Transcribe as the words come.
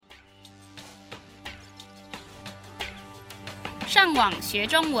上网学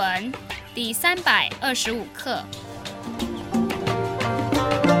中文第325课。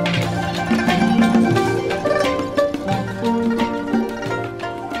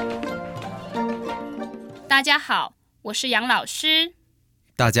大家好，我是杨老师。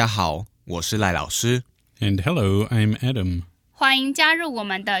大家好，我是赖老师。And hello, I'm Adam. 欢迎加入我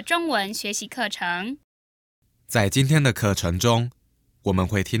们的中文学习课程。在今天的课程中，我们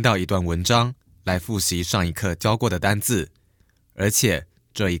会听到一段文章来复习上一课教过的单字，而且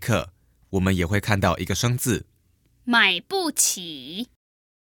这一课我们也会看到一个生字，买不起。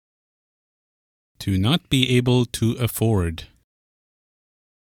To not be able to afford.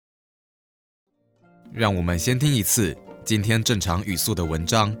 让我们先听一次今天正常语速的文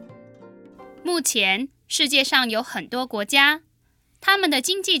章。目前世界上有很多国家，他们的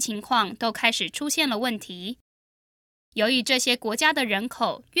经济情况都开始出现了问题。由于这些国家的人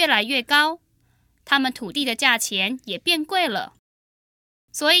口越来越高，他们土地的价钱也变贵了，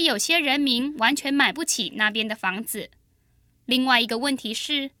所以有些人民完全买不起那边的房子。另外一个问题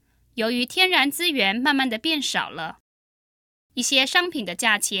是，由于天然资源慢慢的变少了，一些商品的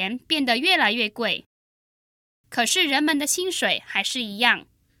价钱变得越来越贵，可是人们的薪水还是一样，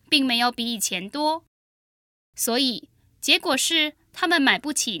并没有比以前多，所以结果是他们买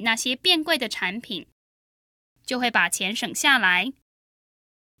不起那些变贵的产品，就会把钱省下来。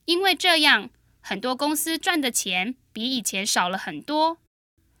因为这样，很多公司赚的钱比以前少了很多，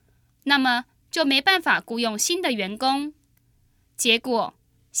那么就没办法雇佣新的员工，结果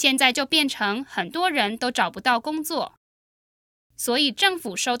现在就变成很多人都找不到工作，所以政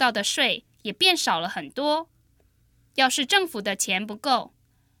府收到的税也变少了很多。要是政府的钱不够，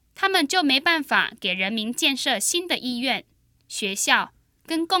他们就没办法给人民建设新的医院、学校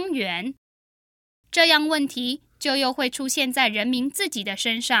跟公园，这样问题就又会出现在人民自己的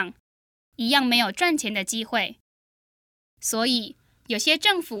身上，一样没有赚钱的机会。所以有些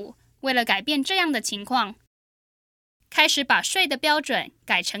政府为了改变这样的情况，开始把税的标准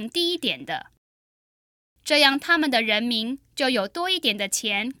改成低一点的，这样他们的人民就有多一点的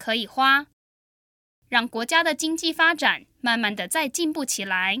钱可以花，让国家的经济发展慢慢的再进步起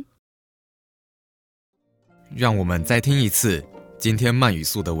来。让我们再听一次今天慢语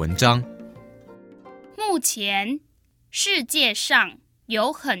速的文章。目前世界上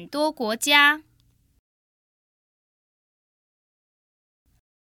有很多国家，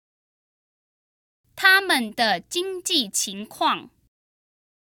他们的经济情况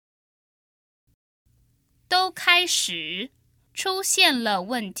都开始出现了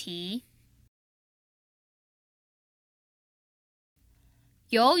问题。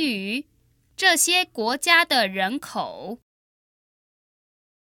由于这些国家的人口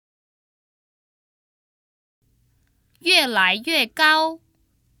越来越高，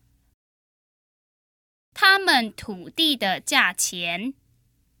他们土地的价钱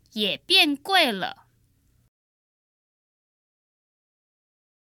也变贵了，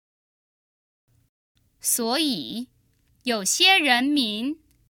所以有些人民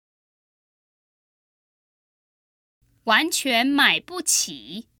完全买不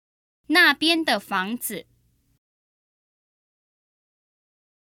起那边的房子。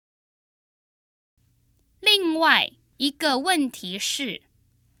另外一个问题是，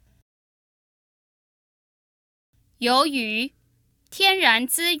由于天然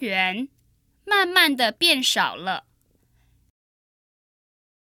资源慢慢的变少了，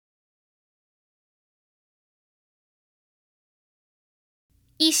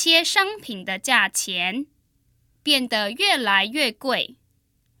一些商品的价钱变得越来越贵，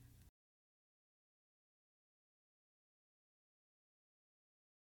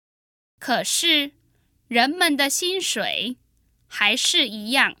可是人们的薪水还是一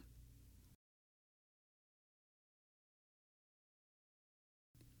样，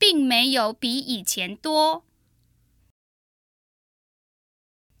并没有比以前多，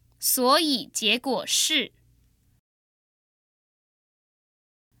所以结果是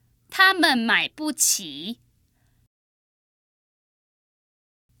他们买不起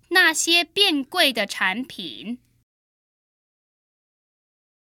那些变贵的产品，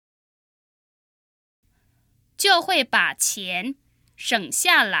就会把钱省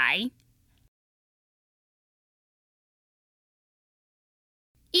下来。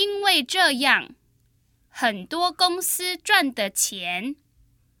因为这样，很多公司赚的钱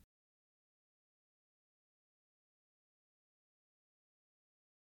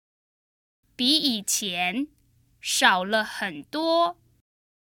比以前少了很多，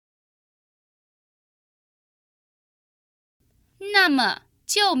那么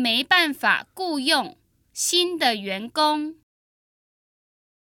就没办法雇佣新的员工。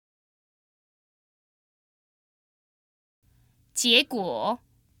结果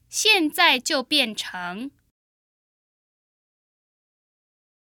现在就变成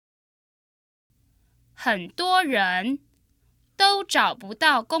很多人都找不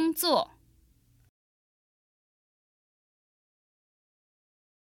到工作，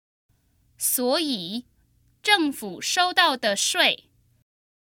所以政府收到的税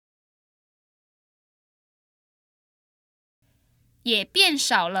也变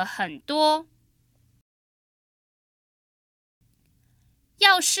少了很多。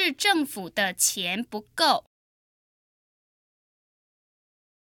要是政府的钱不够，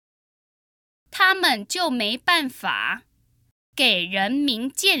他们就没办法给人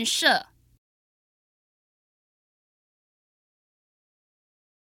民建设。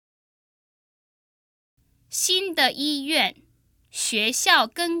新的医院、学校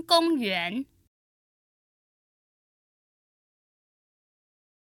跟公园，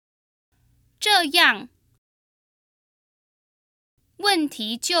这样问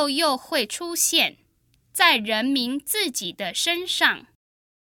题就又会出现在人民自己的身上。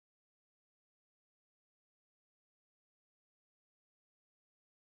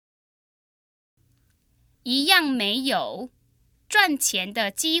一样没有赚钱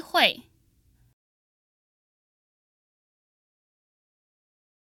的机会。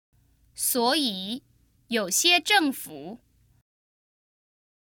所以，有些政府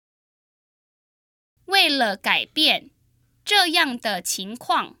为了改变这样的情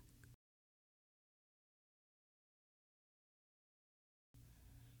况，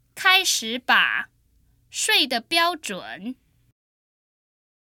开始把税的标准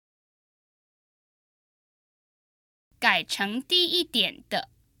改成低一点的，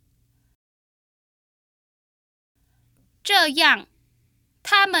这样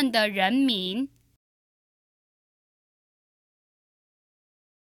他们的人民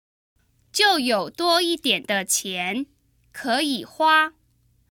就有多一点的钱可以花，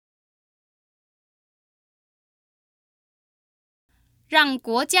让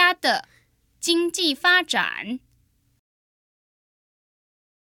国家的经济发展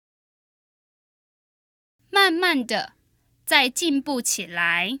慢慢的再进步起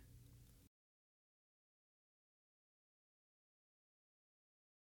来。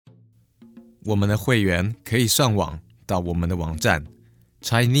我们的会员可以上网到我们的网站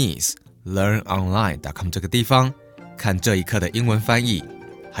ChineseLearnOnline.com 这个地方看这一课的英文翻译，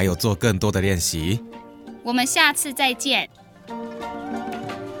还有做更多的练习。我们下次再见。